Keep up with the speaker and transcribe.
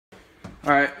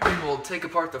Alright, we will take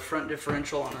apart the front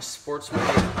differential on a Sportsman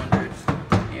 800,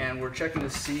 and we're checking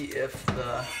to see if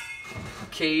the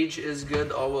cage is good,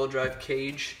 the all-wheel drive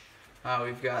cage.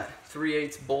 We've got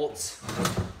 3/8 bolts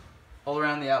all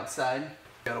around the outside.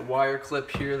 Got a wire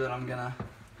clip here that I'm gonna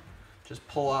just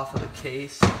pull off of the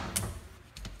case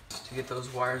to get those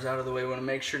wires out of the way. We want to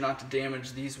make sure not to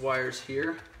damage these wires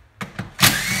here.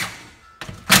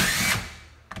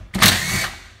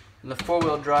 And the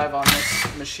four-wheel drive on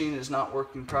this machine is not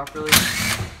working properly,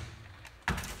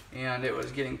 and it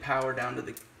was getting power down to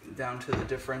the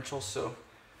differential, so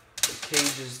the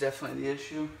cage is definitely the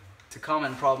issue. It's a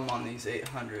common problem on these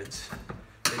 800s.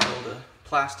 They build a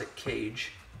plastic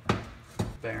cage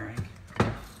bearing.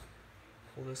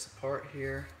 Pull this apart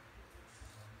here.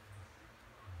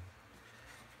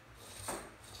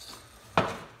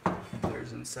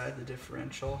 There's inside the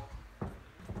differential.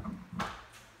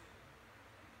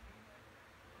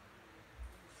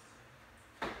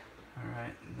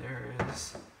 Alright, there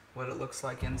is what it looks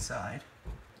like inside.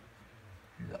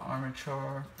 Here's the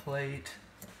armature plate.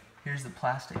 Here's the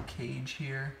plastic cage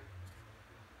here.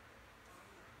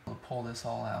 We'll pull this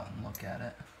all out and look at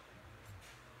it.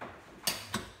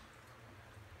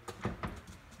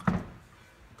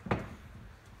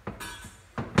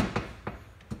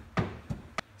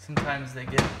 Sometimes they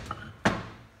get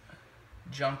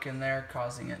junk in there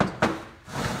causing it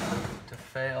to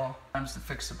fail. Sometimes to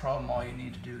fix the problem, all you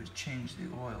need to do is change the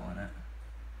oil in it.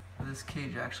 This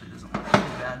cage actually doesn't look too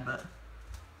bad, but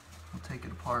we'll take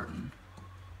it apart and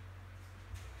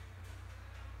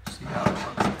see how it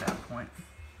looks at that point.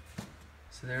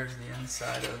 So there's the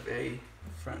inside of a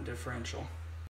front differential.